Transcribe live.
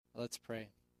Let's pray.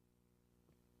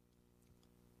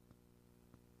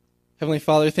 Heavenly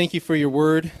Father, thank you for your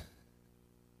word.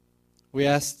 We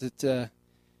ask that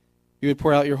you would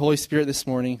pour out your Holy Spirit this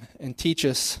morning and teach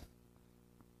us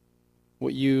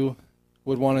what you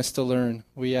would want us to learn.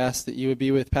 We ask that you would be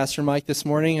with Pastor Mike this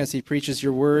morning as he preaches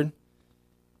your word.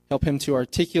 Help him to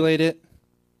articulate it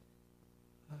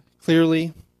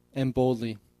clearly and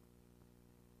boldly.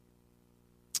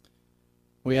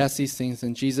 We ask these things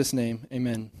in Jesus' name.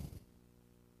 Amen.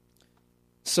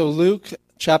 So Luke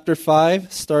chapter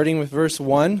 5, starting with verse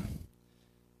 1,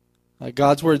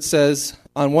 God's word says,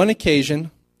 "On one occasion,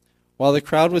 while the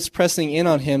crowd was pressing in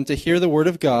on him to hear the word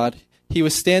of God, he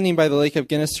was standing by the lake of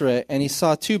Gennesaret, and he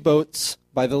saw 2 boats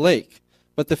by the lake.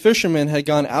 But the fishermen had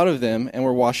gone out of them and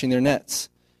were washing their nets.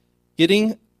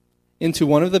 Getting into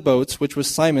one of the boats, which was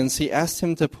Simon's, he asked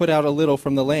him to put out a little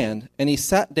from the land, and he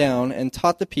sat down and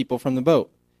taught the people from the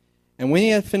boat. And when he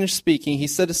had finished speaking, he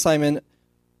said to Simon,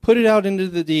 'Put it out into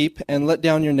the deep and let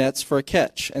down your nets for a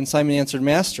catch.' And Simon answered,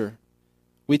 'Master,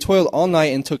 we toiled all night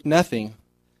and took nothing,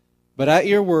 but at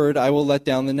your word I will let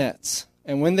down the nets.'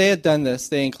 And when they had done this,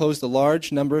 they enclosed a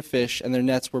large number of fish, and their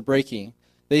nets were breaking.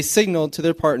 They signaled to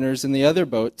their partners in the other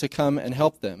boat to come and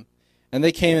help them. And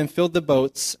they came and filled the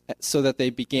boats so that they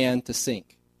began to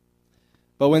sink.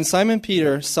 But when Simon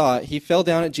Peter saw it, he fell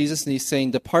down at Jesus' knees,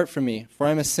 saying, 'Depart from me, for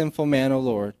I am a sinful man, O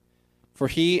Lord.' For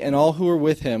he and all who were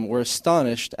with him were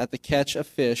astonished at the catch of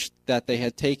fish that they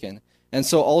had taken. And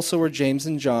so also were James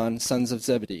and John, sons of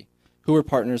Zebedee, who were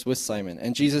partners with Simon.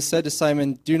 And Jesus said to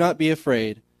Simon, 'Do not be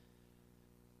afraid.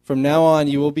 From now on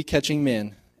you will be catching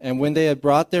men.' And when they had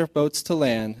brought their boats to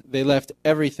land, they left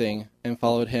everything and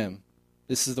followed him."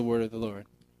 This is the word of the Lord.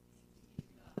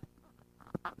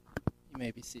 You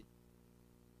may be seated.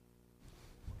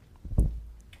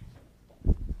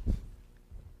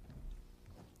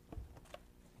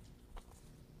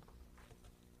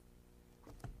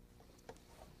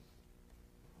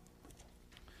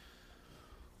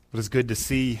 It was good to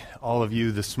see all of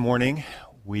you this morning.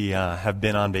 We have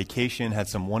been on vacation, had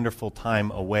some wonderful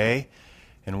time away,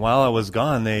 and while I was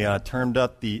gone, they turned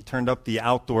up the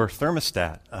outdoor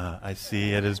thermostat. I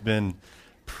see it has been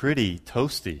pretty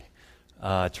toasty,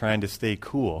 trying to stay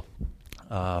cool,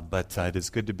 but it is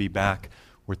good to be back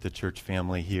with the church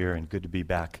family here, and good to be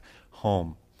back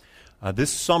home.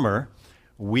 This summer,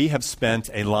 we have spent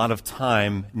a lot of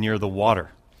time near the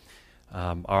water.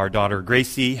 Our daughter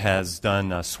Gracie has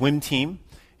done a swim team,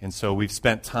 and so we've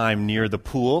spent time near the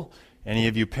pool. Any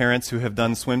of you parents who have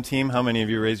done swim team, how many of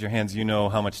you, raise your hands, you know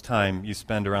how much time you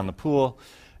spend around the pool,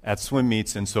 at swim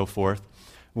meets and so forth.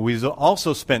 We've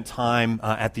also spent time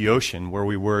at the ocean, where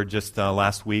we were just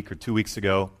last week or 2 weeks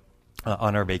ago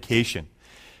on our vacation.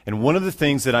 And one of the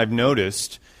things that I've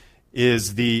noticed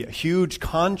is the huge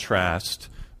contrast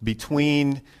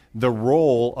between the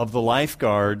role of the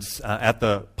lifeguards at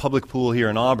the public pool here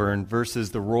in Auburn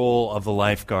versus the role of the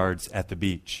lifeguards at the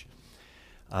beach.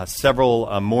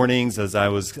 Several mornings as I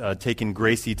was taking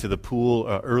Gracie to the pool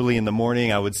early in the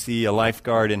morning, I would see a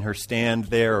lifeguard in her stand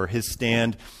there, or his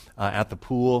stand at the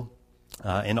pool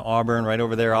in Auburn, right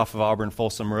over there off of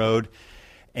Auburn-Folsom Road.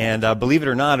 And believe it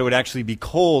or not, it would actually be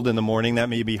cold in the morning. That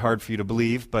may be hard for you to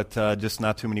believe, but just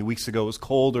not too many weeks ago, it was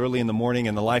cold early in the morning,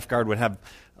 and the lifeguard would have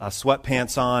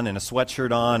sweatpants on and a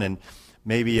sweatshirt on, and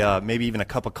maybe even a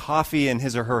cup of coffee in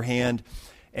his or her hand.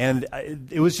 And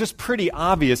it was just pretty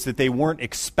obvious that they weren't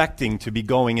expecting to be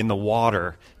going in the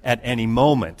water at any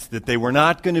moment, that they were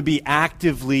not going to be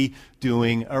actively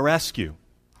doing a rescue.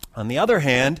 On the other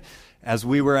hand, as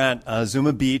we were at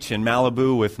Zuma Beach in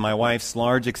Malibu with my wife's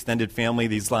large extended family,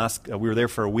 we were there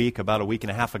for a week, about a week and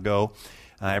a half ago.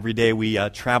 Every day we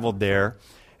traveled there.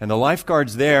 And the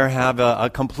lifeguards there have a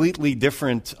completely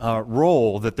different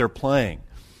role that they're playing.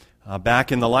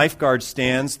 Back in the lifeguard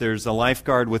stands, there's a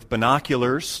lifeguard with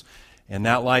binoculars, and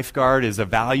that lifeguard is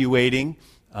evaluating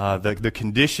the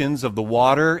conditions of the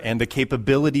water and the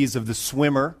capabilities of the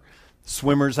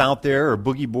swimmers out there, or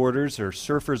boogie boarders, or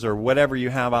surfers, or whatever you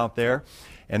have out there.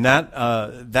 And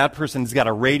that person's got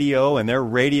a radio, and they're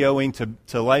radioing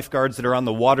to lifeguards that are on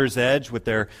the water's edge with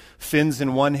their fins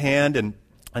in one hand, and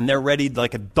they're ready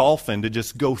like a dolphin to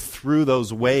just go through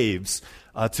those waves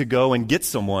to go and get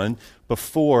someone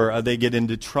before they get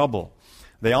into trouble.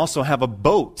 They also have a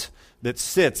boat that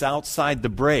sits outside the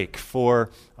break for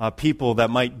people that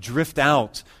might drift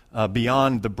out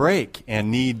beyond the break and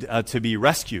need to be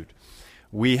rescued.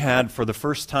 We had, for the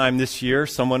first time this year,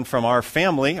 someone from our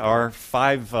family, our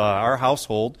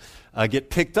household, get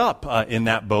picked up in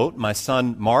that boat. My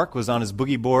son Mark was on his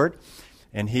boogie board,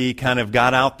 and he kind of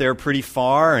got out there pretty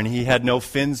far, and he had no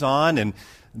fins on, and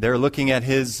they're looking at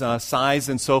his size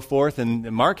and so forth,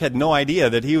 and Mark had no idea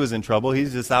that he was in trouble.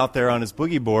 He's just out there on his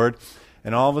boogie board,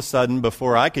 and all of a sudden,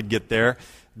 before I could get there,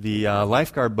 the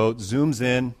lifeguard boat zooms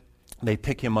in, they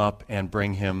pick him up and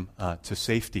bring him to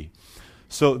safety.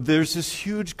 So there's this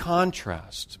huge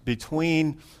contrast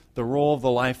between the role of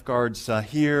the lifeguards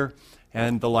here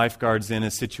and the lifeguards in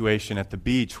a situation at the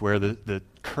beach where the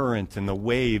current and the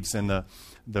waves and the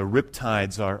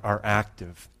riptides are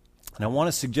active. And I want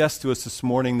to suggest to us this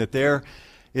morning that there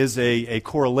is a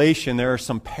correlation, there are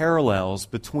some parallels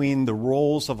between the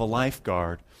roles of a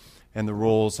lifeguard and the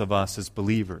roles of us as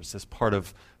believers, as part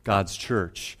of God's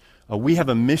church. We have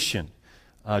a mission.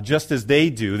 Just as they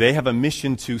do, they have a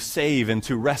mission to save and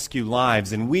to rescue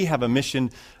lives. And we have a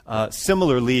mission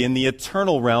similarly in the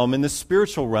eternal realm, in the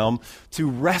spiritual realm, to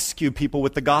rescue people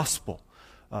with the gospel.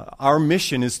 Our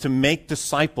mission is to make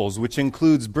disciples, which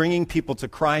includes bringing people to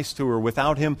Christ who are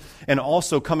without Him, and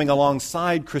also coming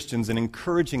alongside Christians and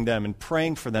encouraging them and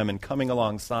praying for them and coming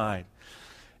alongside.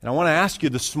 And I want to ask you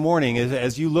this morning,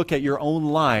 as you look at your own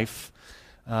life,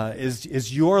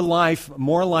 is your life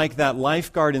more like that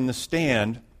lifeguard in the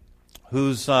stand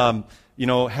who's,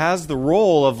 has the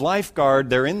role of lifeguard?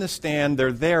 They're in the stand,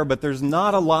 they're there, but there's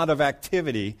not a lot of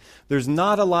activity. There's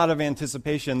not a lot of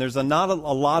anticipation. There's not a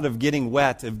lot of getting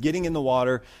wet, of getting in the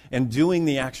water and doing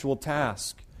the actual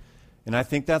task. And I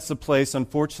think that's the place,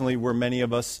 unfortunately, where many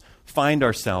of us find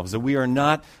ourselves, that we are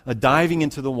not diving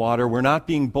into the water, we're not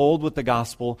being bold with the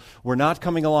gospel, we're not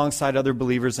coming alongside other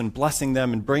believers and blessing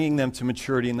them and bringing them to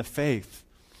maturity in the faith.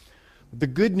 The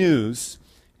good news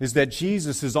is that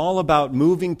Jesus is all about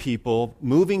moving people,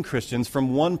 moving Christians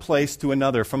from one place to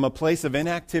another, from a place of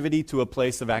inactivity to a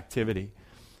place of activity.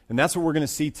 And that's what we're going to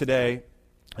see today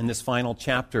in this final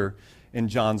chapter in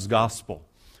John's gospel.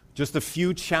 Just a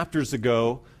few chapters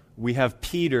ago, we have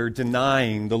Peter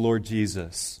denying the Lord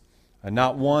Jesus.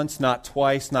 Not once, not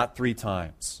twice, not three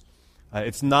times.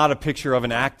 It's not a picture of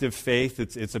an active faith.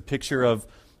 It's a picture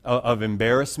of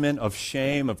embarrassment, of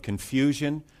shame, of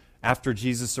confusion after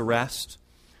Jesus' arrest.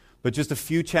 But just a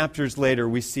few chapters later,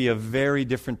 we see a very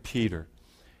different Peter.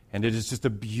 And it is just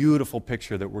a beautiful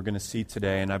picture that we're going to see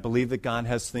today. And I believe that God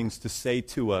has things to say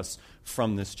to us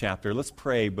from this chapter. Let's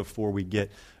pray before we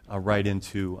get right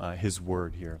into His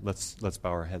Word here. Let's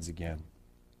bow our heads again.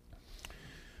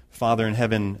 Father in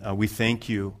heaven, we thank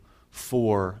You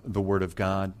for the Word of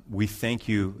God. We thank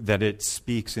You that it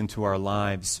speaks into our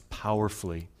lives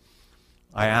powerfully.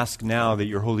 I ask now that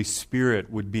Your Holy Spirit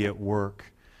would be at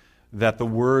work, that the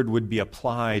Word would be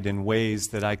applied in ways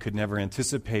that I could never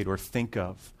anticipate or think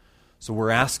of. So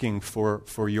we're asking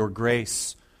for Your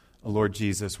grace, Lord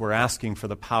Jesus. We're asking for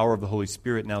the power of the Holy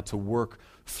Spirit now to work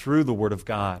through the Word of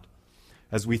God.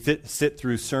 As we sit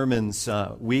through sermons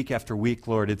week after week,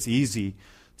 Lord, it's easy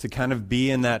to kind of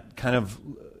be in that kind of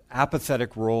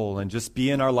apathetic role and just be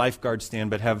in our lifeguard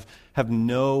stand, but have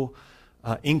no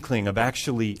inkling of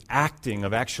actually acting,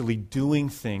 of actually doing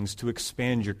things to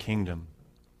expand Your kingdom.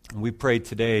 And we pray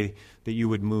today that You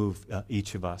would move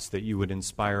each of us, that You would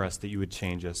inspire us, that You would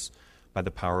change us by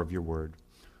the power of Your Word.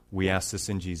 We ask this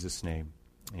in Jesus' name.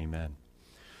 Amen.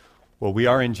 Well, we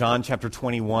are in John chapter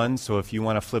 21, so if you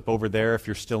want to flip over there, if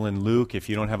you're still in Luke, if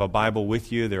you don't have a Bible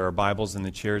with you, there are Bibles in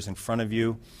the chairs in front of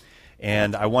you.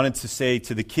 And I wanted to say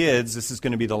to the kids, this is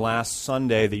going to be the last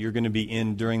Sunday that you're going to be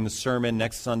in during the sermon.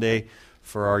 Next Sunday,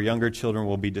 for our younger children,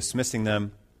 we'll be dismissing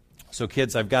them. So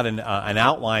kids, I've got an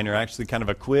outline, or actually kind of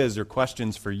a quiz or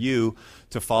questions for you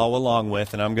to follow along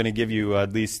with, and I'm going to give you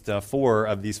at least 4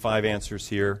 of these 5 answers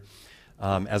here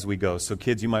as we go. So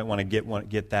kids, you might want to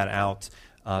get that out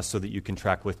so that you can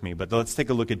track with me. But let's take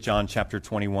a look at John chapter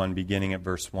 21, beginning at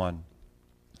verse 1.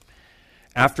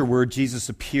 Afterward, Jesus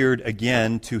appeared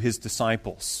again to His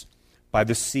disciples by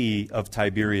the Sea of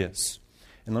Tiberias.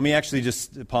 And let me actually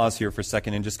just pause here for a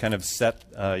second and just kind of set,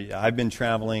 I've been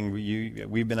traveling,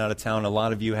 we've been out of town, a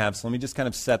lot of you have, so let me just kind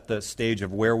of set the stage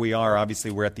of where we are. Obviously,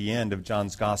 we're at the end of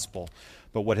John's Gospel,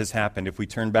 but what has happened? If we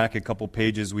turn back a couple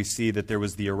pages, we see that there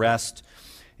was the arrest,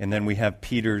 and then we have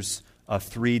Peter's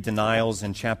 3 denials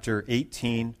in chapter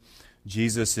 18.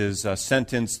 Jesus is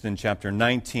sentenced in chapter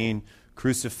 19,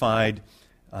 crucified,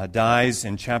 dies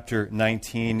in chapter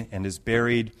 19, and is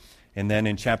buried. And then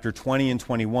in chapter 20 and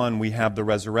 21, we have the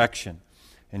resurrection.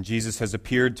 And Jesus has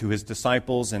appeared to His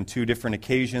disciples on 2 different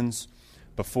occasions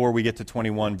before we get to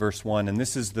 21, verse 1. And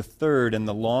this is the third and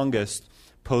the longest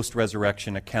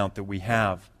post-resurrection account that we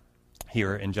have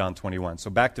here in John 21. So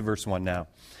back to verse 1 now.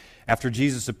 After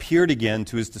Jesus appeared again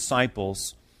to His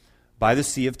disciples by the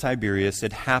Sea of Tiberias,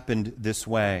 it happened this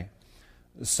way.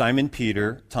 Simon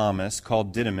Peter, Thomas,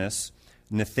 called Didymus,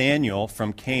 Nathanael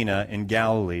from Cana in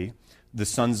Galilee, the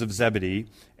sons of Zebedee,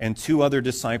 and 2 other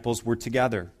disciples were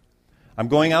together. "I'm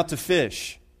going out to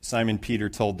fish," Simon Peter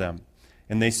told them.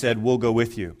 And they said, "We'll go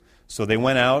with you." So they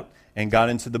went out and got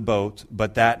into the boat,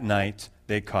 but that night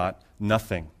they caught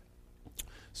nothing.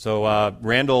 So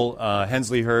Randall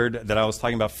Hensley heard that I was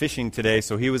talking about fishing today,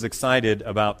 so he was excited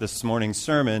about this morning's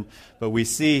sermon. But we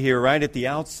see here right at the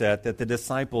outset that the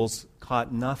disciples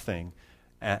caught nothing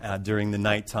during the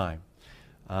nighttime.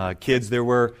 Kids, there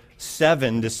were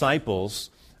 7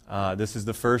 disciples. This is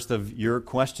the first of your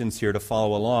questions here to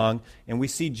follow along. And we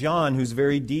see John, who's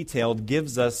very detailed,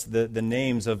 gives us the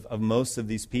names of most of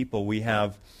these people. We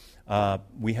have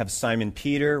Simon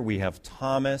Peter, we have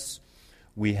Thomas,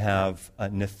 we have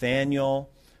Nathaniel,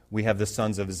 we have the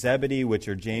sons of Zebedee, which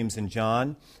are James and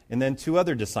John, and then 2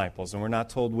 other disciples, and we're not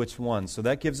told which ones. So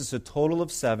that gives us a total of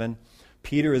 7.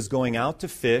 Peter is going out to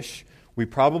fish. We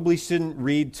probably shouldn't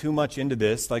read too much into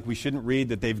this, like we shouldn't read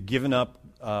that they've given up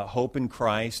hope in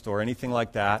Christ or anything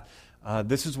like that.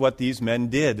 This is what these men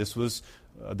did. This was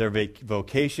their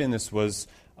vocation. This was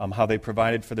how they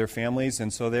provided for their families,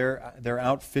 and so they're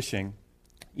out fishing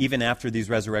even after these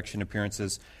resurrection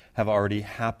appearances have already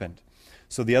happened.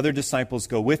 So the other disciples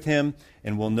go with him,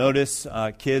 and we'll notice,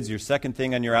 kids, your second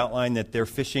thing on your outline, that they're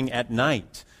fishing at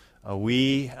night.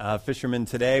 We fishermen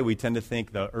today, we tend to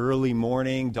think the early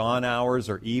morning, dawn hours,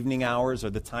 or evening hours are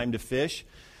the time to fish.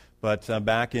 But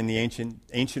back in the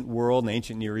ancient world, in the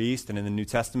ancient Near East, and in the New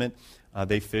Testament,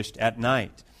 they fished at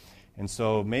night. And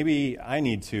so maybe I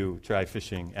need to try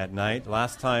fishing at night.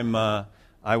 Last time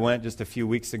I went just a few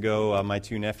weeks ago, my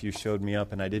 2 nephews showed me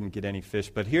up, and I didn't get any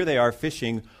fish. But here they are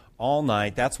fishing all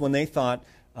night. That's when they thought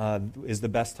is the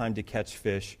best time to catch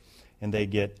fish, and they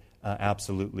get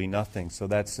absolutely nothing. So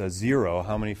that's 0.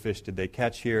 How many fish did they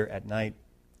catch here at night?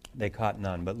 They caught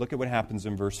none. But look at what happens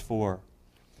in verse 4.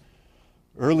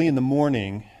 "Early in the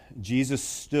morning, Jesus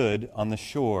stood on the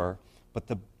shore, but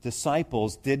the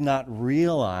disciples did not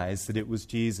realize that it was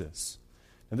Jesus."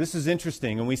 Now, this is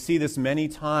interesting, and we see this many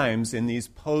times in these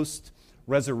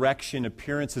post-resurrection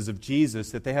appearances of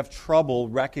Jesus, that they have trouble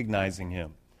recognizing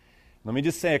him. Let me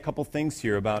just say a couple things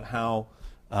here about how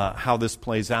this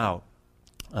plays out.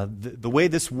 The way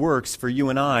this works for you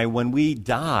and I, when we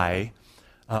die,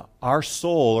 our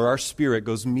soul or our spirit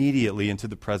goes immediately into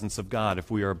the presence of God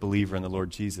if we are a believer in the Lord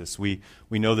Jesus. We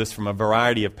know this from a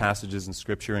variety of passages in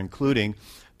Scripture, including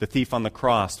the thief on the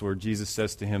cross, where Jesus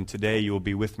says to him, "Today you will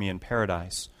be with me in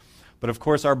paradise." But of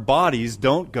course, our bodies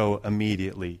don't go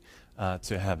immediately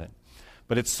to heaven.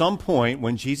 But at some point,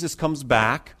 when Jesus comes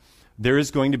back, there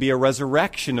is going to be a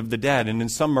resurrection of the dead. And in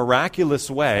some miraculous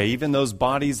way, even those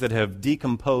bodies that have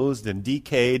decomposed and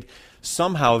decayed,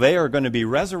 somehow they are going to be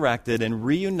resurrected and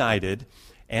reunited,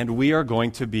 and we are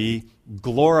going to be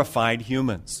glorified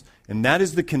humans. And that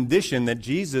is the condition that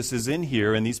Jesus is in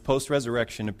here in these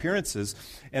post-resurrection appearances,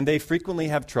 and they frequently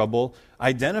have trouble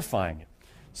identifying it.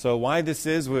 So why this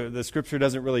is, the Scripture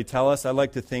doesn't really tell us. I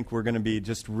like to think we're going to be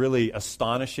just really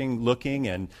astonishing looking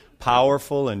and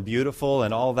powerful and beautiful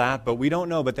and all that, but we don't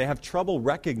know. But they have trouble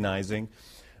recognizing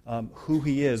who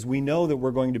he is. We know that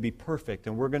we're going to be perfect,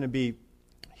 and we're going to be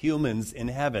humans in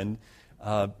heaven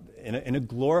in a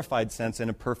glorified sense, in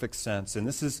a perfect sense. And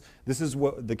this is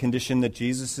what the condition that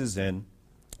Jesus is in.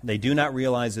 They do not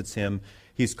realize it's him.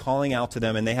 He's calling out to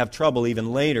them, and they have trouble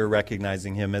even later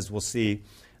recognizing him, as we'll see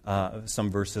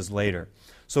some verses later.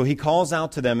 So he calls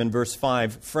out to them in verse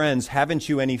 5, "Friends, haven't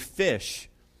you any fish?"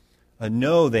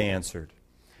 "No," they answered.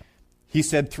 He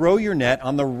said, "Throw your net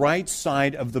on the right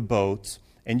side of the boat,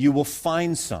 and you will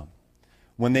find some."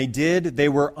 When they did, they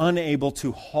were unable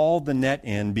to haul the net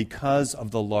in because of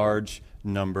the large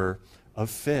number of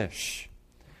fish.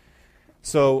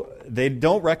 So they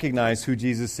don't recognize who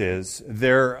Jesus is.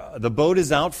 The boat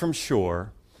is out from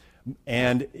shore,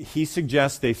 and he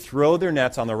suggests they throw their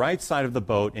nets on the right side of the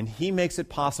boat, and he makes it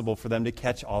possible for them to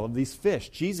catch all of these fish.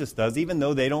 Jesus does, even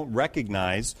though they don't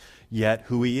recognize yet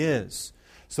who he is.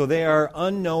 So they are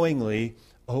unknowingly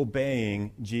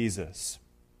obeying Jesus.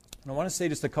 And I want to say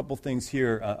just a couple things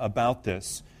here about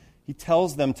this. He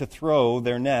tells them to throw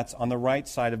their nets on the right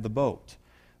side of the boat.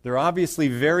 They're obviously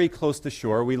very close to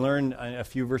shore. We learn a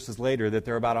few verses later that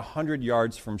they're about 100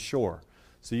 yards from shore.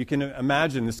 So you can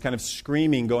imagine this kind of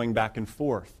screaming going back and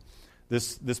forth.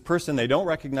 This person they don't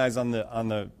recognize on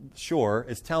the shore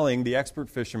is telling the expert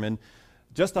fishermen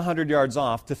just 100 yards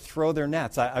off to throw their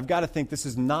nets. I've got to think this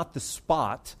is not the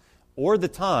spot or the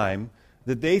time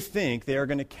that they think they are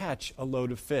going to catch a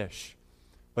load of fish.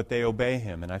 But they obey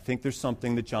him. And I think there's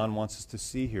something that John wants us to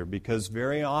see here, because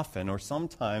very often, or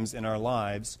sometimes in our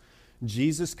lives,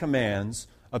 Jesus' commands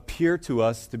appear to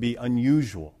us to be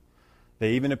unusual.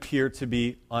 They even appear to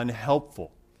be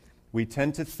unhelpful. we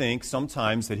tend to think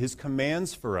sometimes that his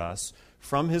commands for us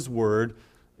from his word,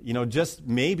 just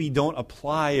maybe don't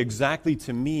apply exactly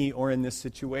to me or in this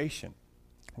situation.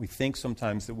 We think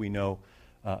sometimes that we know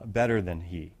better than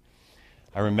he.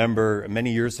 I remember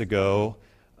many years ago,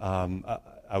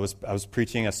 I was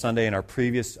preaching a Sunday in our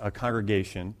previous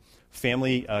congregation.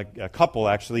 A couple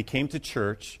actually came to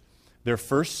church their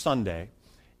first Sunday,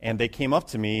 and they came up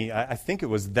to me. I think it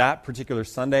was that particular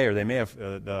Sunday, or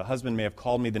the husband may have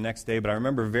called me the next day. But I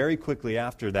remember very quickly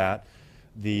after that,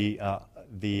 the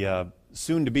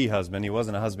soon-to-be husband, he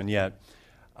wasn't a husband yet,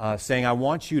 saying, "I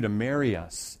want you to marry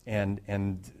us."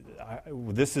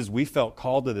 We felt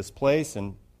called to this place,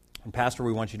 and Pastor,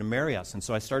 we want you to marry us. And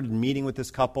so I started meeting with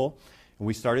this couple, and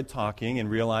we started talking and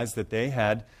realized that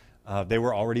they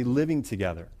were already living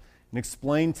together, and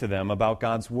explained to them about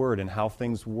God's Word and how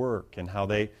things work and how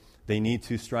they need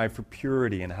to strive for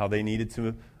purity and how they needed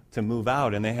to move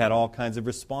out. And they had all kinds of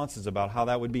responses about how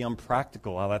that would be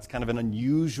unpractical, how that's kind of an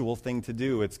unusual thing to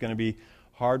do. It's going to be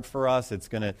hard for us.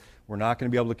 We're not going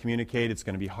to be able to communicate. It's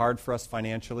going to be hard for us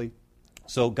financially.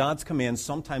 So God's commands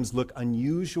sometimes look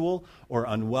unusual or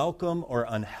unwelcome or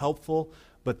unhelpful,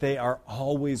 but they are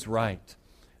always right.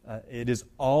 It is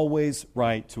always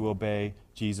right to obey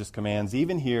Jesus' commands,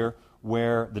 even here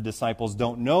where the disciples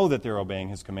don't know that they're obeying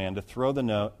his command to throw the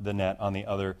net on the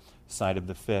other side of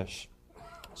the fish.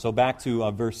 So back to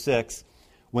verse 6.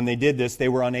 When they did this, they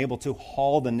were unable to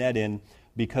haul the net in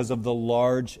because of the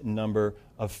large number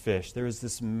of fish. There is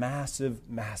this massive,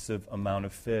 massive amount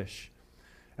of fish.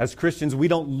 As Christians, we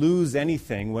don't lose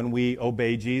anything when we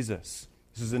obey Jesus.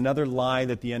 This is another lie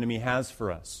that the enemy has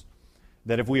for us.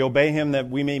 That if we obey him, that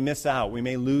we may miss out, we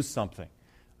may lose something.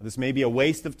 This may be a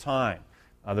waste of time,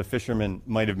 the fishermen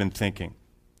might have been thinking.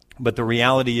 But the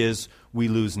reality is we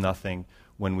lose nothing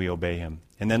when we obey him.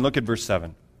 And then look at verse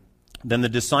 7. Then the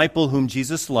disciple whom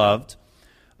Jesus loved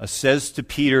says to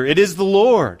Peter, "It is the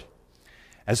Lord."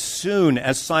 As soon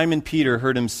as Simon Peter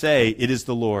heard him say, "It is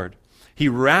the Lord," he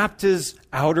wrapped his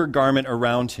outer garment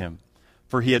around him,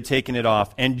 for he had taken it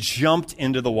off, and jumped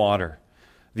into the water.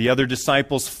 The other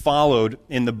disciples followed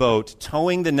in the boat,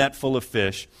 towing the net full of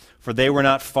fish, for they were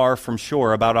not far from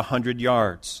shore, about 100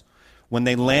 yards. When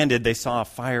they landed, they saw a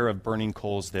fire of burning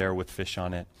coals there with fish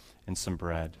on it and some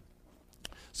bread.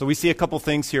 So we see a couple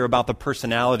things here about the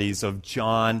personalities of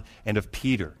John and of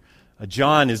Peter.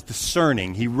 John is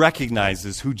discerning. He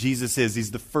recognizes who Jesus is.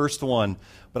 He's the first one.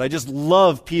 But I just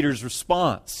love Peter's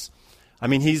response. I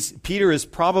mean, Peter is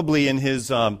probably in his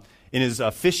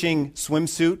fishing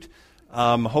swimsuit.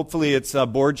 Hopefully it's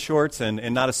board shorts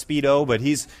and not a Speedo, but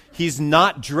he's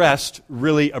not dressed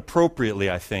really appropriately,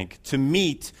 I think, to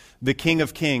meet the King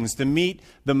of Kings, to meet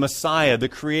the Messiah, the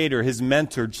Creator, his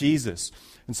mentor, Jesus.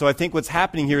 And so I think what's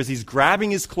happening here is he's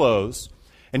grabbing his clothes,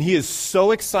 and he is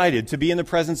so excited to be in the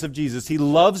presence of Jesus. He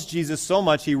loves Jesus so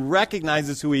much, he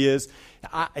recognizes who he is.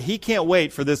 He can't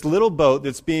wait for this little boat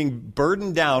that's being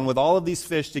burdened down with all of these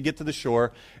fish to get to the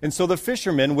shore. And so the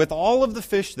fisherman, with all of the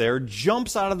fish there,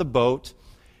 jumps out of the boat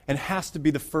and has to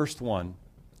be the first one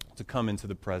to come into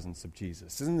the presence of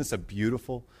Jesus. Isn't this a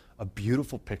beautiful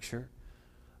picture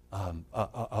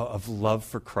of love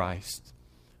for Christ?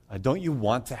 Don't you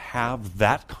want to have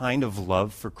that kind of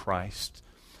love for Christ?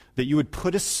 That you would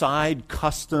put aside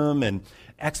custom and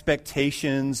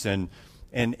expectations and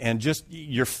just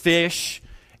your fish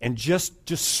and just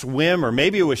swim, or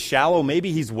maybe it was shallow,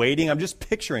 maybe he's waiting. I'm just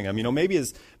picturing him. Maybe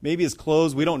his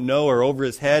clothes, we don't know, are over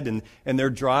his head and they're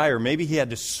dry, or maybe he had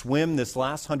to swim this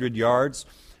last 100 yards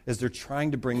as they're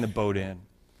trying to bring the boat in.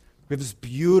 We have this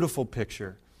beautiful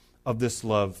picture of this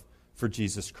love for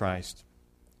Jesus Christ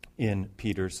in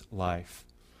Peter's life.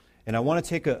 And I want to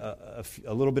take a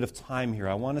little bit of time here.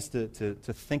 I want us to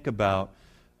think about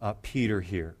Peter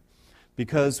here,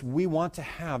 because we want to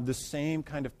have the same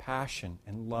kind of passion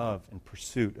and love and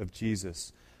pursuit of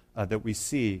Jesus that we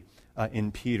see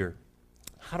in Peter.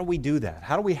 How do we do that?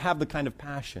 How do we have the kind of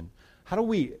passion? How do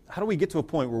we get to a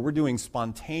point where we're doing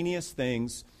spontaneous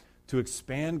things to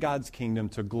expand God's kingdom,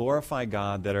 to glorify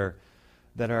God, that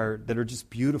are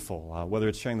just beautiful? Whether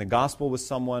it's sharing the gospel with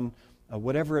someone,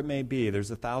 whatever it may be, there's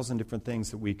 1,000 different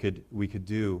things that we could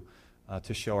do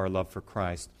to show our love for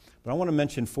Christ. But I want to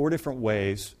mention 4 different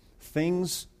ways,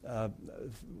 things,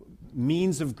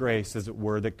 means of grace, as it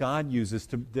were, that God uses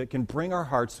that can bring our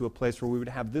hearts to a place where we would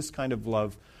have this kind of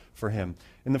love for him.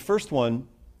 And the first one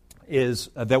is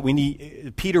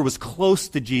that Peter was close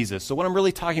to Jesus. So what I'm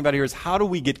really talking about here is, how do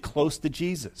we get close to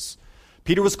Jesus?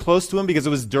 Peter was close to him because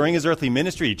it was during his earthly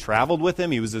ministry. He traveled with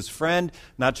him. He was his friend,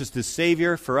 not just his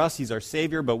Savior. For us, he's our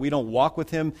Savior, but we don't walk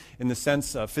with him in the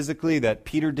sense physically that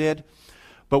Peter did.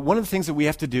 But one of the things that we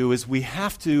have to do is we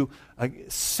have to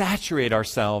saturate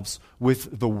ourselves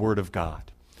with the Word of God.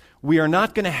 We are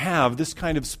not going to have this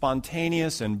kind of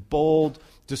spontaneous and bold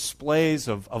displays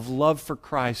of love for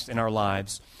Christ in our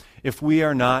lives if we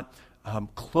are not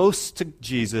close to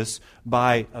Jesus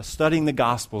by studying the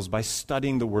Gospels, by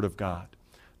studying the Word of God.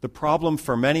 The problem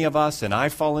for many of us, and I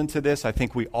fall into this, I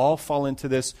think we all fall into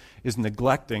this, is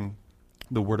neglecting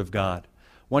the Word of God.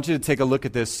 I want you to take a look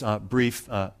at this brief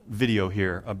video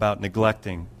here about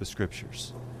neglecting the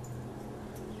Scriptures.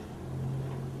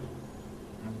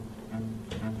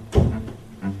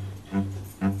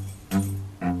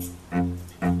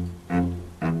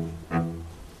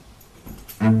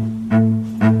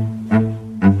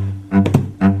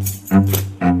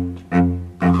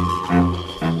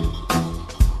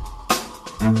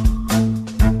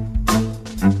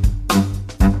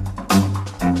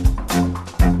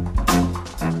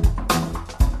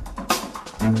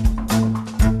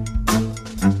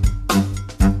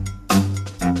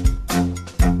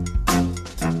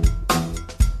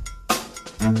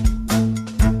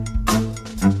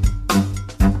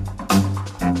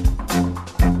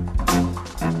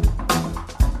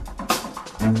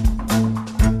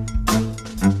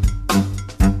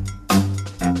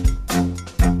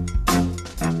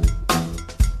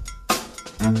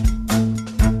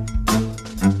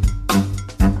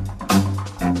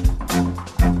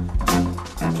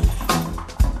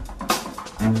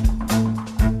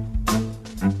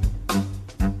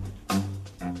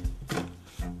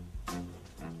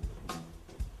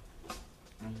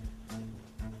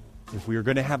 If we are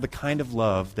going to have the kind of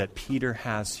love that Peter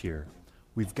has here,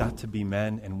 we've got to be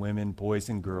men and women, boys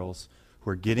and girls,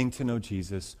 who are getting to know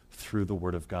Jesus through the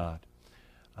Word of God.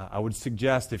 I would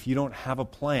suggest if you don't have a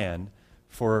plan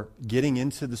for getting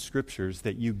into the Scriptures,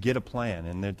 that you get a plan.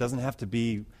 And it doesn't have to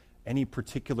be any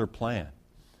particular plan.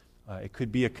 It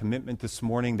could be a commitment this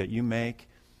morning that you make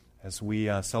as we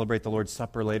celebrate the Lord's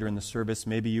Supper later in the service.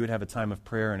 Maybe you would have a time of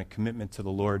prayer and a commitment to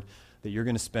the Lord that you're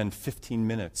going to spend 15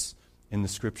 minutes in the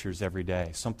Scriptures every day,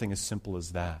 something as simple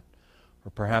as that.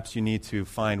 Or perhaps you need to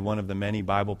find one of the many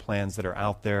Bible plans that are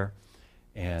out there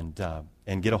and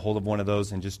get a hold of one of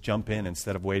those and just jump in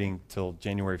instead of waiting till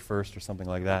January 1st or something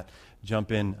like that.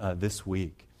 Jump in this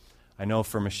week. I know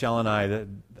for Michelle and I, the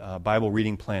Bible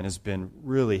reading plan has been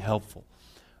really helpful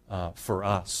for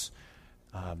us.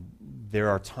 There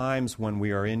are times when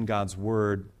we are in God's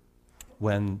Word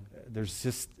when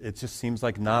it just seems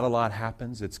like not a lot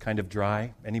happens. It's kind of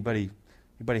dry. Anybody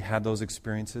had those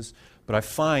experiences? But I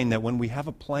find that when we have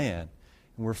a plan,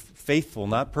 and we're faithful,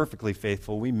 not perfectly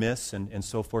faithful, we miss and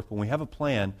so forth, but when we have a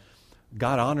plan,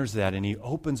 God honors that, and He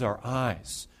opens our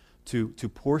eyes to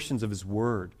portions of His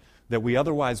Word that we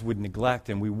otherwise would neglect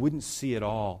and we wouldn't see at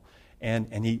all.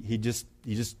 And He just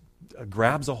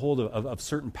grabs a hold of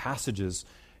certain passages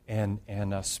and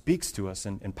speaks to us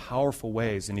in powerful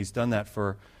ways. And He's done that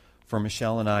for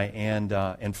Michelle and I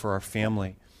and for our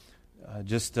family.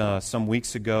 Just some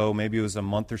weeks ago, maybe it was a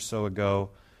month or so ago,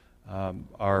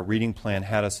 our reading plan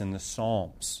had us in the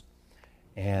Psalms.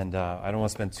 And I don't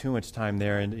want to spend too much time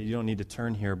there, and you don't need to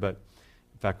turn here, but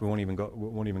in fact, we won't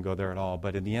even go there at all.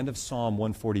 But at the end of Psalm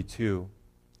 142,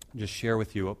 I'll just share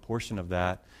with you a portion of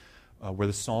that where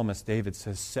the psalmist David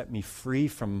says, "Set me free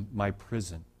from my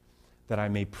prison, that I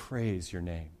may praise your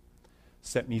name."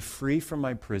 Set me free from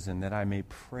my prison, that I may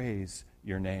praise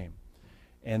your name.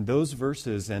 And those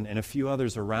verses and a few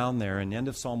others around there, in the end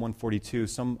of Psalm 142,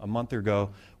 a month ago,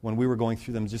 when we were going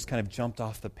through them, just kind of jumped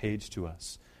off the page to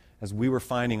us. As we were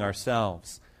finding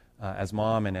ourselves, as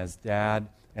mom and as dad,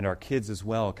 and our kids as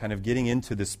well, kind of getting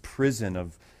into this prison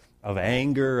of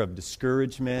anger, of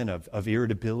discouragement, of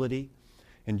irritability.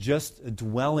 And just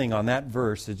dwelling on that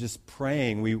verse, and just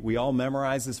praying. We all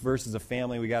memorized this verse as a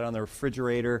family. We got it on the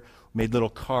refrigerator, made little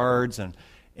cards, and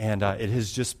it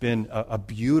has just been a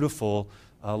beautiful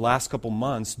last couple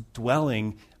months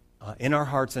dwelling in our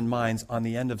hearts and minds on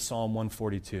the end of Psalm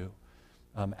 142,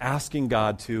 asking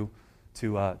God to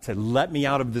let me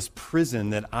out of this prison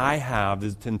that I have,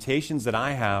 the temptations that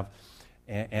I have,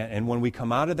 and when we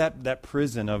come out of that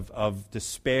prison of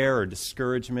despair or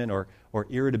discouragement or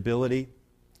irritability,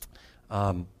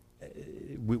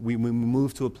 we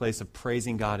move to a place of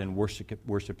praising God and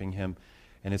worshiping Him,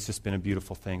 and it's just been a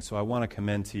beautiful thing. So I want to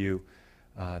commend to you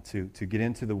to get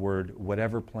into the Word,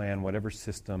 whatever plan, whatever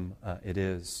system it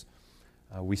is.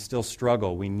 We still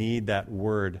struggle. We need that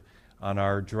Word on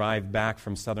our drive back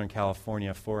from Southern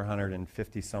California,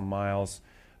 450-some miles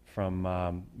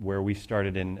from where we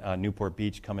started in Newport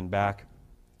Beach, coming back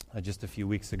just a few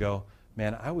weeks ago.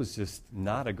 Man, I was just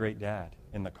not a great dad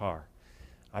in the car.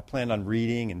 I planned on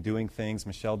reading and doing things.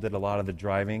 Michelle did a lot of the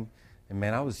driving, And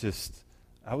man, I was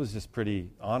just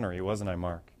pretty ornery, wasn't I,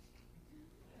 Mark?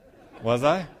 Was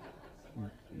I?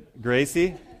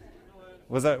 Gracie?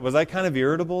 Was I kind of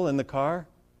irritable in the car?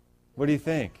 What do you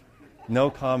think? No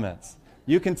comments.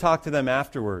 You can talk to them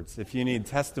afterwards if you need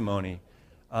testimony.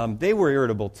 They were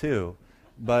irritable too,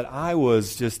 but I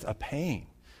was just a pain.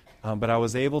 But I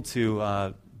was able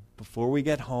to, before we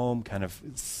get home, kind of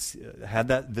had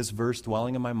this verse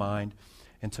dwelling in my mind,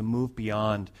 and to move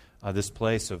beyond this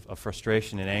place of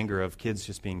frustration and anger of kids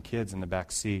just being kids in the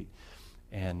back seat,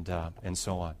 and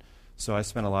so on. So I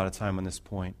spent a lot of time on this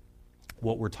point.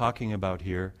 What we're talking about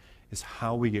here is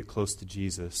how we get close to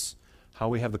Jesus, how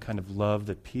we have the kind of love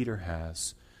that Peter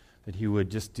has, that he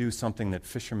would just do something that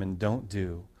fishermen don't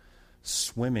do,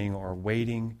 swimming or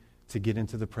waiting to get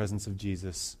into the presence of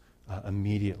Jesus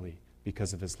immediately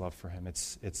because of his love for him.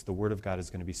 It's the Word of God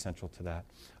is going to be central to that.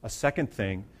 A second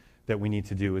thing that we need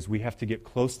to do is we have to get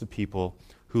close to people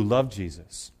who love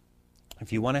Jesus.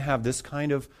 If you want to have this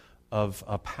kind of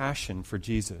a passion for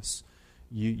Jesus,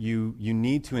 you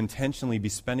need to intentionally be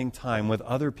spending time with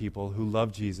other people who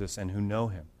love Jesus and who know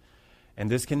him. And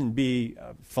this can be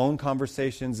phone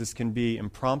conversations, this can be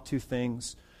impromptu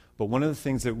things, but one of the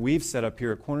things that we've set up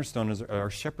here at Cornerstone is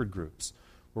our shepherd groups,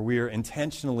 where we are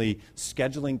intentionally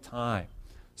scheduling time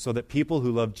so that people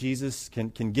who love Jesus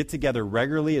can get together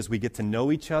regularly as we get to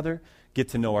know each other, get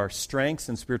to know our strengths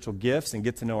and spiritual gifts, and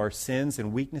get to know our sins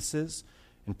and weaknesses,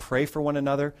 and pray for one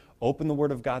another, open the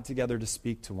Word of God together to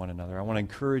speak to one another. I want to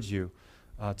encourage you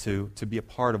to be a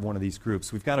part of one of these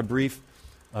groups. We've got a brief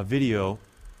video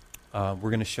we're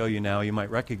going to show you now. You might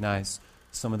recognize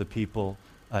some of the people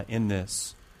in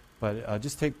this, but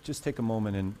just take a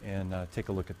moment and take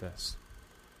a look at this.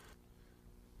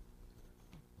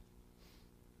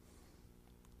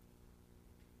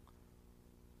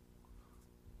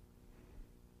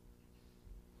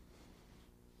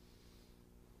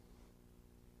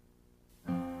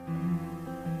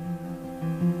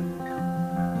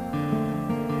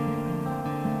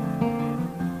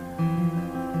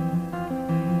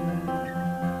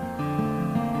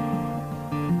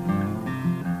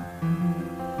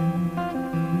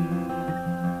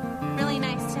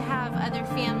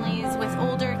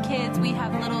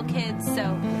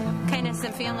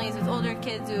 Families with older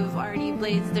kids who've already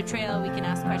blazed the trail, we can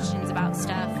ask questions about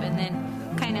stuff, and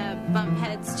then kind of bump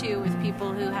heads too with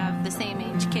people who have the same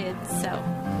age kids, so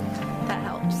that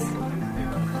helps.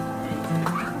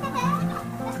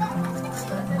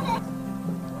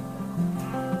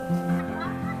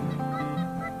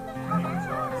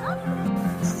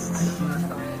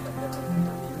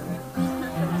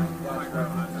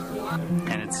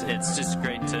 And it's just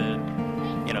great to,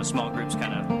 small groups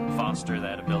kind of foster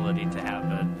that ability to have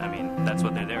that's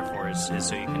what they're there for, is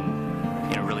so you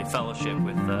can, really fellowship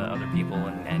with other people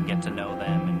and get to know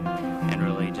them and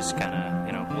really just kind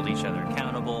of, hold each other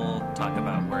accountable, talk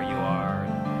about where you are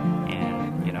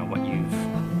and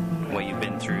what you've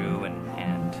been through and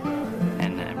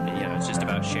it's just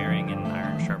about sharing and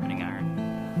iron sharpening iron.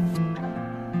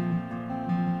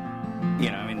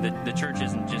 The church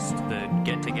isn't just the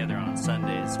get-together on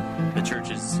Sundays. The church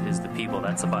is the people.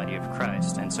 That's the body of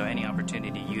Christ. And so any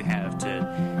opportunity you have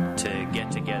to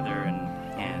get together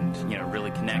and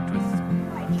really connect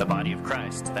with the body of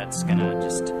Christ, that's going to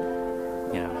just,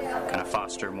 kind of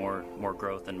foster more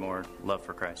growth and more love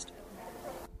for Christ.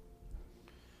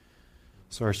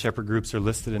 So our shepherd groups are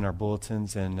listed in our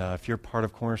bulletins, and if you're part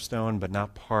of Cornerstone but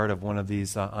not part of one of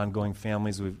these ongoing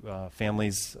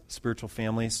families, spiritual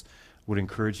families, would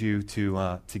encourage you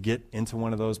to get into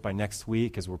one of those by next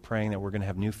week, as we're praying that we're going to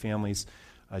have new families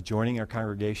joining our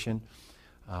congregation.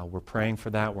 We're praying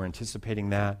for that. We're anticipating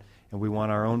that. And we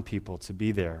want our own people to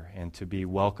be there and to be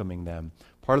welcoming them.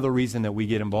 Part of the reason that we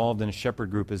get involved in a shepherd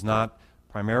group is not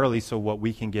primarily so what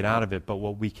we can get out of it, but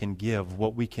what we can give,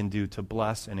 what we can do to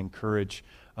bless and encourage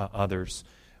others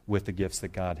with the gifts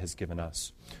that God has given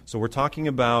us. So we're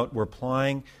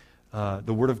applying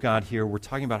the Word of God here. We're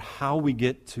talking about how we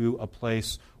get to a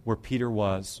place where Peter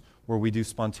was, where we do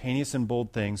spontaneous and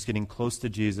bold things, getting close to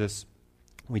Jesus.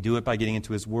 We do it by getting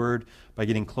into His Word, by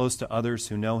getting close to others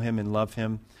who know Him and love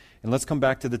Him. And let's come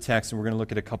back to the text, and we're going to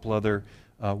look at a couple other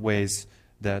ways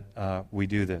that we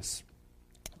do this.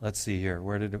 Let's see here.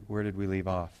 Where did we leave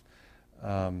off?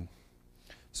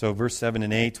 So verse 7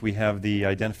 and 8, we have the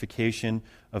identification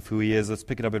of who He is. Let's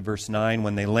pick it up at verse 9.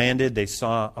 When they landed, they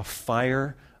saw a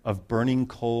fire of burning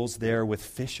coals there with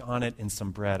fish on it and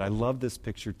some bread. I love this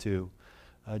picture too.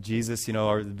 Jesus,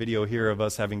 our video here of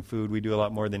us having food, we do a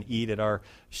lot more than eat at our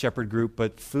shepherd group,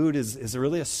 but food is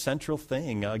really a central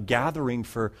thing, a gathering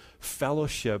for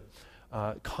fellowship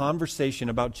conversation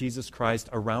about Jesus Christ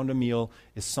around a meal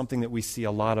is something that we see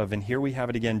a lot of. And here we have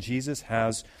it again. Jesus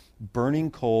has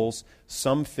burning coals,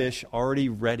 some fish already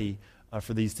ready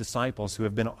for these disciples who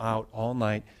have been out all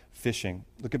night fishing.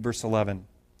 Look at verse 11.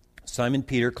 Simon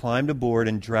Peter climbed aboard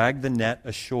and dragged the net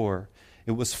ashore.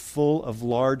 It was full of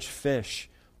large fish,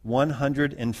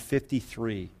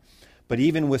 153. But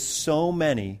even with so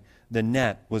many, the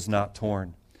net was not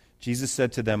torn. Jesus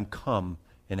said to them, "Come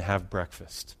and have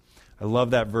breakfast." I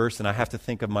love that verse, and I have to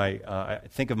think of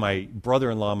my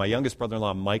brother-in-law, my youngest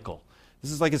brother-in-law, Michael.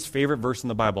 This is like his favorite verse in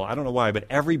the Bible. I don't know why, but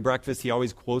every breakfast he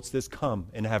always quotes this, "Come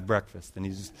and have breakfast." And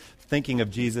he's just thinking of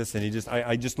Jesus, and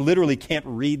I just literally can't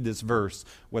read this verse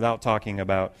without talking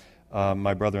about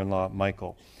my brother-in-law,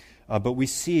 Michael. But we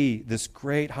see this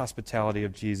great hospitality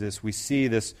of Jesus. We see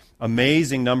this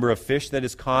amazing number of fish that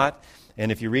is caught.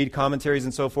 And if you read commentaries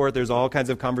and so forth, there's all kinds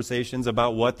of conversations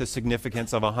about what the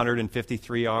significance of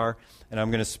 153 are. And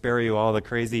I'm going to spare you all the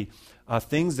crazy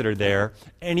things that are there.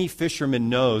 Any fisherman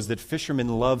knows that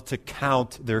fishermen love to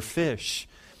count their fish.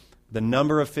 The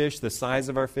number of fish, the size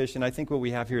of our fish. And I think what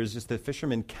we have here is just the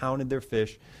fishermen counted their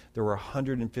fish. There were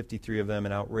 153 of them,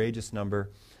 an outrageous number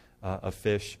of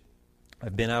fish.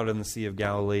 I've been out in the Sea of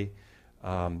Galilee.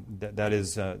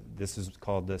 This is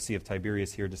called the Sea of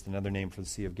Tiberias here, just another name for the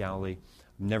Sea of Galilee.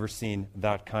 I've never seen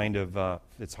that kind of,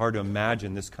 it's hard to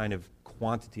imagine this kind of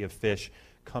quantity of fish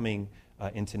coming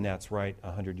into nets right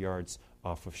 100 yards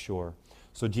off of shore.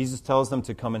 So Jesus tells them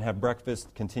to come and have breakfast,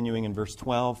 continuing in verse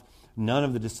 12. None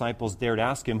of the disciples dared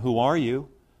ask him, "Who are you?"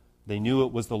 They knew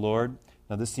it was the Lord.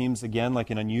 Now this seems again like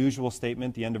an unusual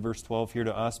statement, the end of verse 12 here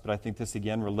to us, but I think this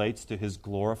again relates to his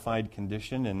glorified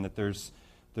condition, and that there's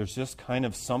just kind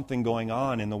of something going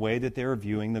on in the way that they're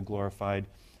viewing the glorified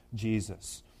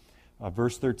Jesus.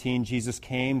 Verse 13, Jesus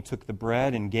came, took the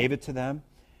bread, and gave it to them,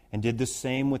 and did the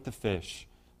same with the fish.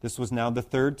 This was now the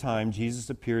third time Jesus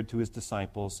appeared to his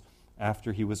disciples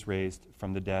after he was raised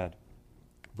from the dead.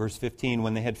 Verse 15,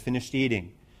 when they had finished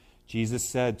eating, Jesus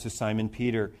said to Simon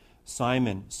Peter,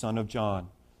 "Simon, son of John,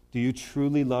 do you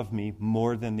truly love me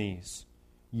more than these?"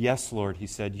 "Yes, Lord," he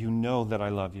said, "you know that I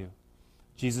love you."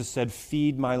 Jesus said,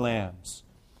 "Feed my lambs."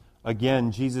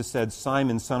 Again, Jesus said,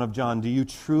 "Simon, son of John, do you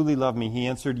truly love me?" He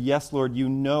answered, "Yes, Lord, you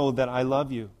know that I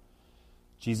love you."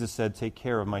 Jesus said, "Take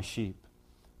care of my sheep."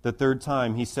 The third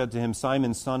time he said to him,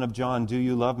 "Simon, son of John, do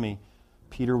you love me?"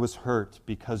 Peter was hurt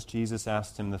because Jesus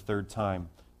asked him the third time,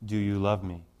 "Do you love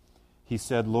me?" He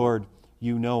said, "Lord,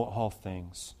 you know all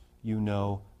things. You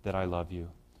know that I love you."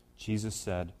 Jesus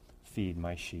said, "Feed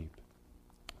my sheep."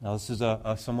 Now this is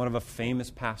a somewhat of a famous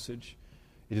passage.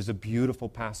 It is a beautiful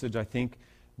passage. I think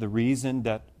the reason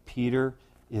that Peter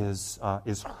is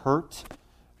hurt,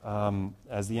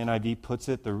 as the NIV puts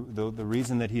it, the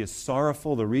reason that he is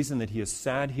sorrowful, the reason that he is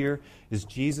sad here, is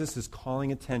Jesus is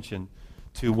calling attention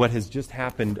to what has just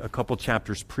happened a couple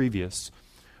chapters previous,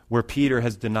 where Peter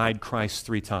has denied Christ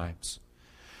 3 times.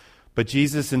 But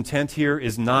Jesus' intent here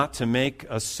is not to make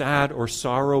us sad or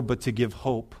sorrow, but to give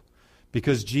hope.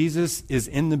 Because Jesus is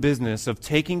in the business of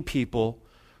taking people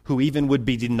who even would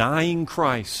be denying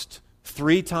Christ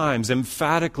 3 times,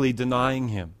 emphatically denying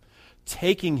him,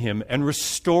 taking him and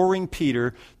restoring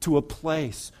Peter to a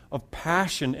place of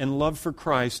passion and love for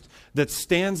Christ that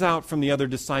stands out from the other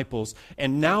disciples.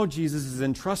 And now Jesus is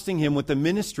entrusting him with the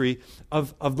ministry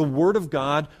of the Word of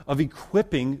God, of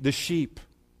equipping the sheep.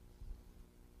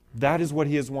 That is what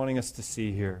he is wanting us to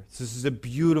see here. This is a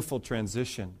beautiful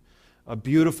transition, a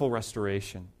beautiful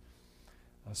restoration.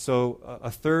 So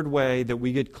a third way that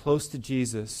we get close to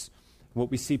Jesus, what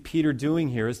we see Peter doing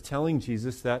here is telling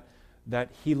Jesus that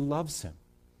he loves him.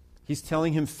 He's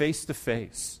telling him face to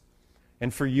face.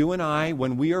 And for you and I,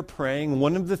 when we are praying,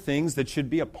 one of the things that should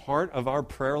be a part of our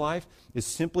prayer life is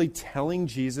simply telling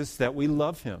Jesus that we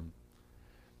love him.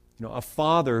 You know, a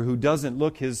father who doesn't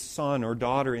look his son or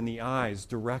daughter in the eyes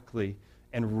directly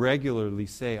and regularly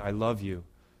say, "I love you,"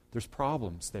 there's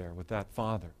problems there with that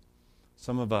father.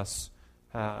 Some of us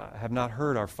have not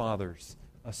heard our fathers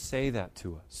say that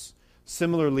to us.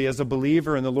 Similarly, as a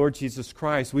believer in the Lord Jesus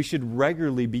Christ, we should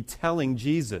regularly be telling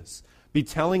Jesus, be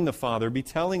telling the Father, be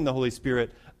telling the Holy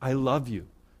Spirit, "I love you,"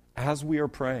 as we are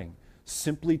praying.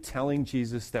 Simply telling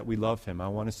Jesus that we love him. I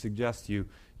want to suggest you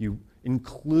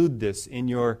include this in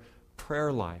your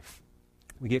prayer life.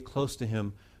 We get close to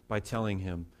him by telling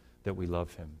him that we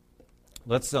love him.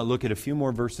 Let's look at a few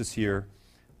more verses here,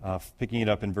 picking it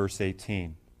up in verse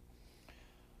 18.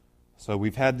 So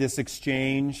we've had this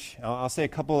exchange. I'll say a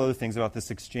couple other things about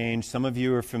this exchange. Some of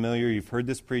you are familiar. You've heard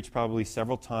this preached probably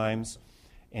several times.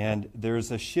 And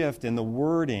there's a shift in the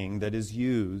wording that is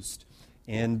used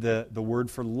and the word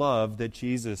for love that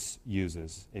Jesus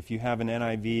uses. If you have an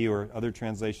NIV or other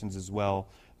translations as well,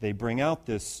 they bring out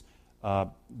this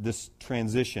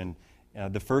transition.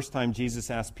 The first time Jesus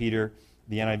asked Peter,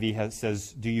 the NIV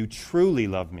says, "Do you truly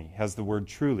love me?" Has the word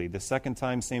truly. The second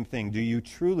time, same thing. "Do you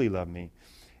truly love me?"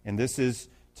 And this is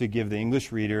to give the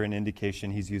English reader an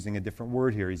indication he's using a different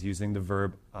word here. He's using the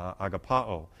verb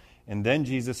agapao. And then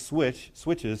Jesus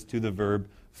switches to the verb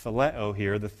phileo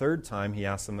here. The third time he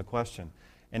asks them the question.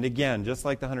 And again, just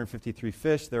like the 153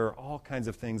 fish, there are all kinds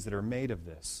of things that are made of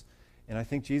this. And I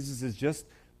think Jesus is just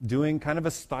doing kind of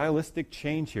a stylistic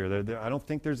change here. I don't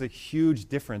think there's a huge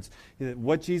difference.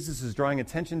 What Jesus is drawing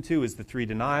attention to is the three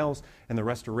denials and the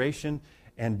restoration.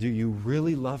 And do you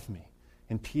really love me?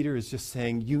 And Peter is just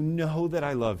saying, you know that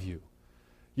I love you.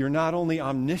 You're not only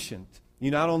omniscient, you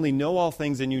not only know all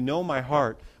things and you know my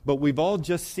heart, but we've all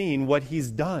just seen what he's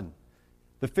done.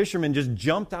 The fisherman just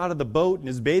jumped out of the boat in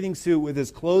his bathing suit with his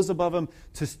clothes above him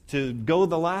to go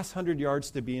the last 100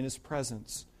 yards to be in his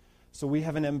presence. So we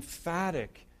have an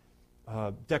emphatic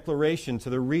declaration to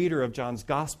the reader of John's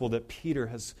gospel that Peter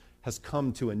has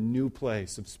come to a new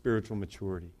place of spiritual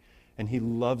maturity. And he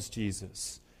loves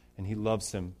Jesus, and he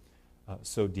loves him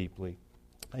so deeply.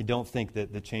 I don't think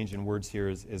that the change in words here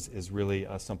is really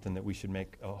something that we should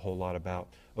make a whole lot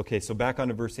about. Okay, so back on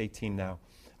to verse 18 now.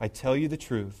 I tell you the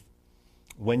truth.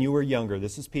 When you were younger,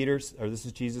 this is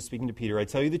Jesus speaking to Peter. I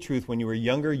tell you the truth, when you were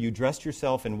younger, you dressed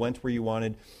yourself and went where you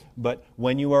wanted. But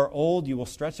when you are old, you will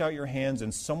stretch out your hands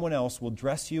and someone else will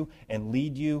dress you and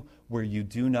lead you where you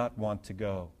do not want to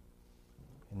go.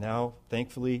 And now,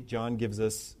 thankfully, John gives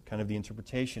us kind of the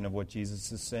interpretation of what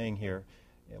Jesus is saying here.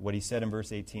 What he said in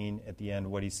verse 18 at the end,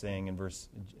 what he's saying in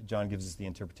John gives us the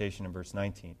interpretation in verse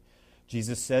 19.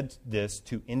 Jesus said this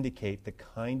to indicate the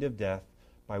kind of death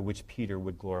by which Peter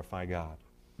would glorify God.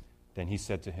 Then he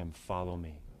said to him, "Follow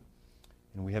me."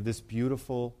 And we have this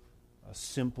beautiful,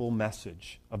 simple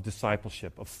message of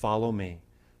discipleship, of follow me,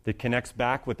 that connects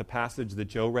back with the passage that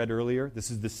Joe read earlier.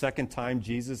 This is the second time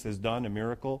Jesus has done a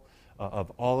miracle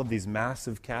of all of these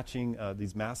massive catching,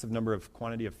 these massive number of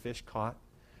quantity of fish caught.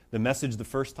 The message the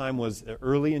first time was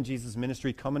early in Jesus'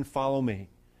 ministry, "Come and follow me."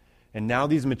 And now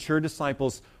these mature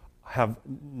disciples have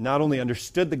not only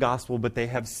understood the gospel, but they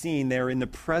have seen they're in the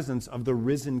presence of the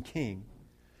risen King.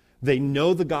 They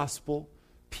know the gospel.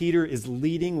 Peter is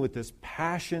leading with this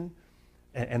passion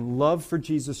and love for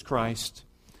Jesus Christ,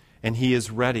 and he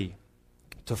is ready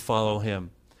to follow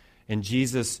him. And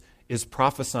Jesus is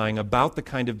prophesying about the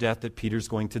kind of death that Peter's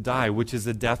going to die, which is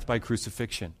a death by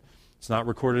crucifixion. It's not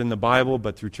recorded in the Bible,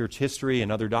 but through church history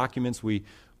and other documents, we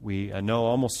know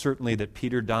almost certainly that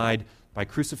Peter died by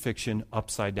crucifixion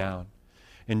upside down.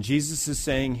 And Jesus is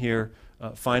saying here,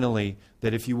 finally,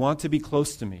 that if you want to be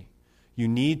close to me, you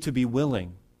need to be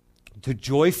willing to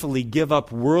joyfully give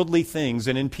up worldly things.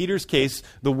 And in Peter's case,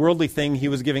 the worldly thing he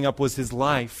was giving up was his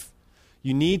life.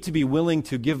 You need to be willing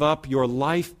to give up your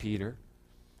life, Peter.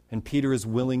 And Peter is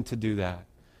willing to do that.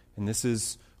 And this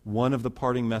is one of the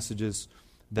parting messages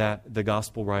that the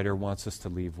gospel writer wants us to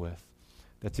leave with.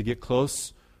 That to get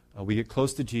close, we get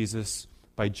close to Jesus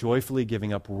by joyfully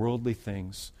giving up worldly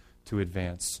things to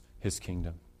advance his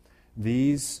kingdom.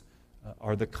 These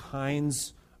are the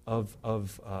kinds of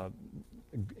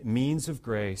means of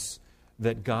grace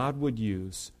that God would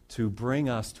use to bring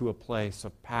us to a place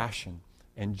of passion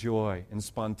and joy and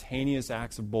spontaneous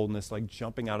acts of boldness, like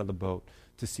jumping out of the boat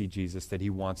to see Jesus, that he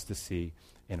wants to see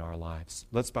in our lives.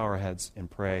 Let's bow our heads and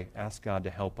pray. Ask God to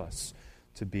help us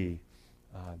to be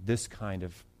this kind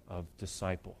of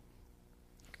disciple.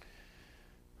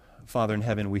 Father in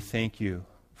heaven, we thank you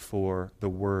for the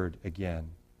word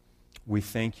again. We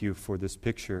thank you for this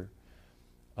picture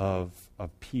of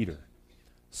Peter,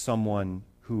 someone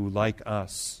who, like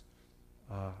us,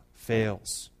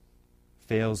 fails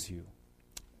you,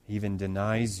 even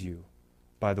denies you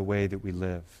by the way that we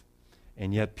live.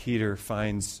 And yet Peter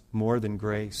finds more than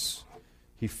grace.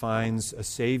 He finds a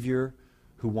Savior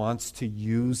who wants to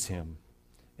use him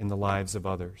in the lives of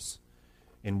others.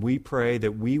 And we pray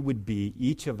that we would be,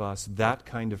 each of us, that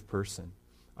kind of person.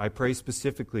 I pray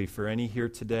specifically for any here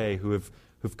today who've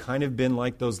kind of been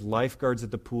like those lifeguards at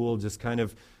the pool, just kind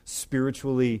of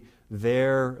spiritually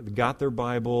there, got their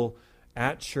Bible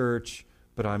at church,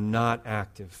 but I'm not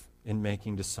active in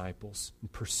making disciples, in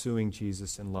pursuing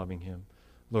Jesus and loving him.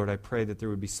 Lord, I pray that there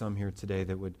would be some here today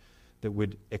that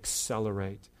would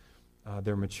accelerate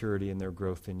their maturity and their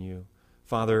growth in you.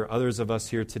 Father, others of us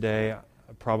here today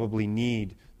probably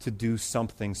need to do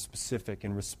something specific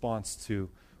in response to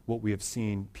what we have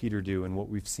seen Peter do and what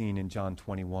we've seen in John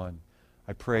 21.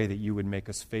 I pray that you would make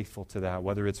us faithful to that,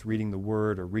 whether it's reading the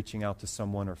Word or reaching out to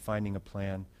someone or finding a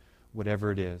plan.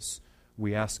 whatever it is,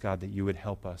 we ask, God, that you would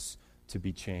help us to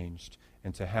be changed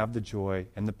and to have the joy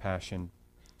and the passion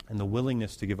and the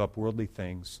willingness to give up worldly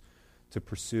things to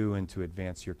pursue and to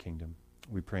advance your kingdom.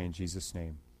 We pray in Jesus'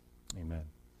 name. Amen.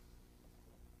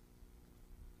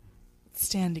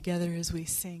 Stand together as we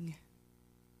sing.